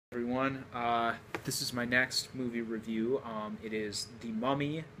Everyone. This is my next movie review. It is The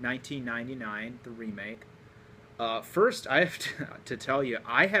Mummy 1999, the remake. First, I have to tell you,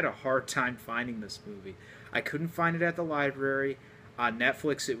 I had a hard time finding this movie. I couldn't find it at the library. On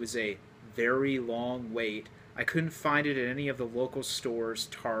Netflix, it was a very long wait. I couldn't find it at any of the local stores,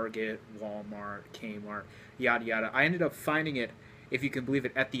 Target, Walmart, Kmart, yada yada. I ended up finding it, if you can believe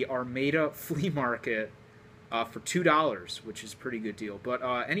it, at the Armada Flea Market for $2, which is a pretty good deal. But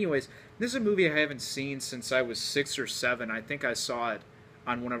anyways, this is a movie I haven't seen since I was 6 or 7. I think I saw it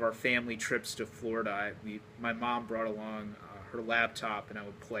on one of our family trips to Florida. My mom brought along her laptop, and I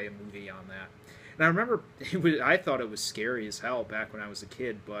would play a movie on that. And I remember I thought it was scary as hell back when I was a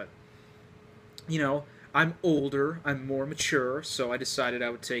kid, but I'm older, I'm more mature, so I decided I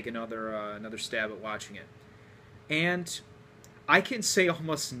would take another stab at watching it. And I can say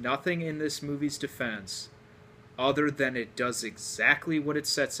almost nothing in this movie's defense other than it does exactly what it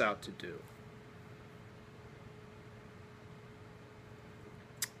sets out to do.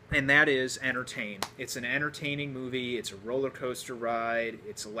 And that is entertain. It's an entertaining movie, it's a roller coaster ride,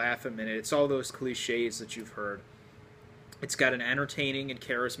 it's a laugh a minute, it's all those cliches that you've heard. It's got an entertaining and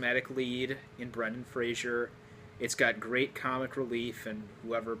charismatic lead in Brendan Fraser. It's got great comic relief and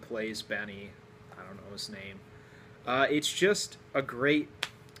whoever plays Benny, I don't know his name. It's just a great,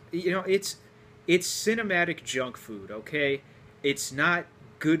 it's cinematic junk food, okay? It's not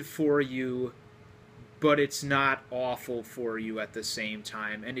good for you, but it's not awful for you at the same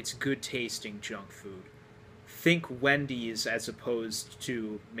time, and it's good tasting junk food. Think Wendy's as opposed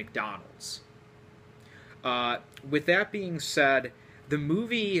to McDonald's. With that being said, the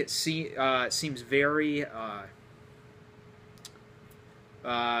movie seems very,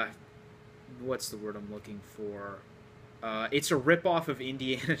 what's the word I'm looking for? It's a ripoff of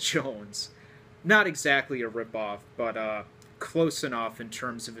Indiana Jones. Not exactly a ripoff, but close enough in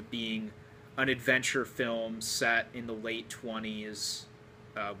terms of it being an adventure film set in the late 20s,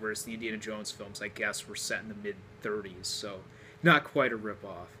 whereas the Indiana Jones films, I guess, were set in the mid-30s, so not quite a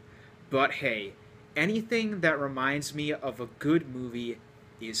ripoff. But hey, anything that reminds me of a good movie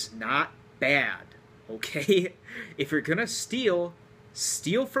is not bad, okay? If you're gonna steal,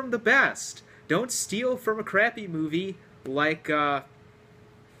 steal from the best. Don't steal from a crappy movie like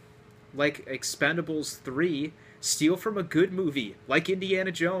Expendables 3, steal from a good movie, like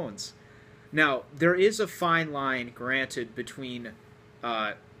Indiana Jones. Now, there is a fine line, granted, between,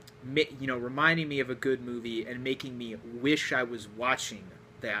 reminding me of a good movie and making me wish I was watching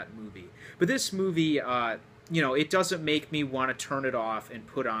that movie. But this movie, it doesn't make me want to turn it off and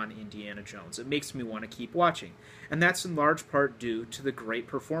put on Indiana Jones. It makes me want to keep watching. And that's in large part due to the great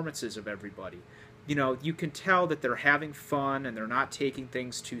performances of everybody. You can tell that they're having fun and they're not taking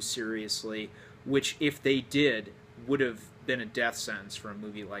things too seriously, which, if they did, would have been a death sentence for a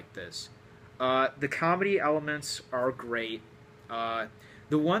movie like this. The comedy elements are great. The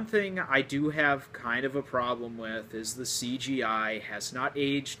one thing I do have kind of a problem with is the CGI has not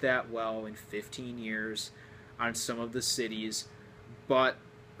aged that well in 15 years on some of the cities, but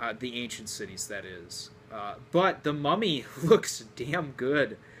the ancient cities, that is. But the Mummy looks damn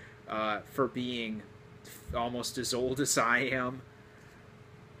good for being almost as old as I am.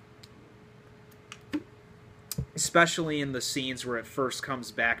 Especially in the scenes where it first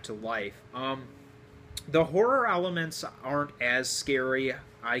comes back to life. The horror elements aren't as scary,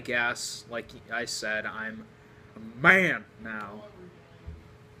 I guess. Like I said, I'm a man now.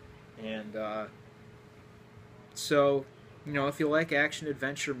 And, so, if you like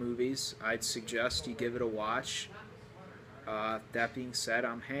action-adventure movies, I'd suggest you give it a watch. That being said,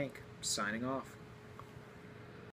 I'm Hank, signing off.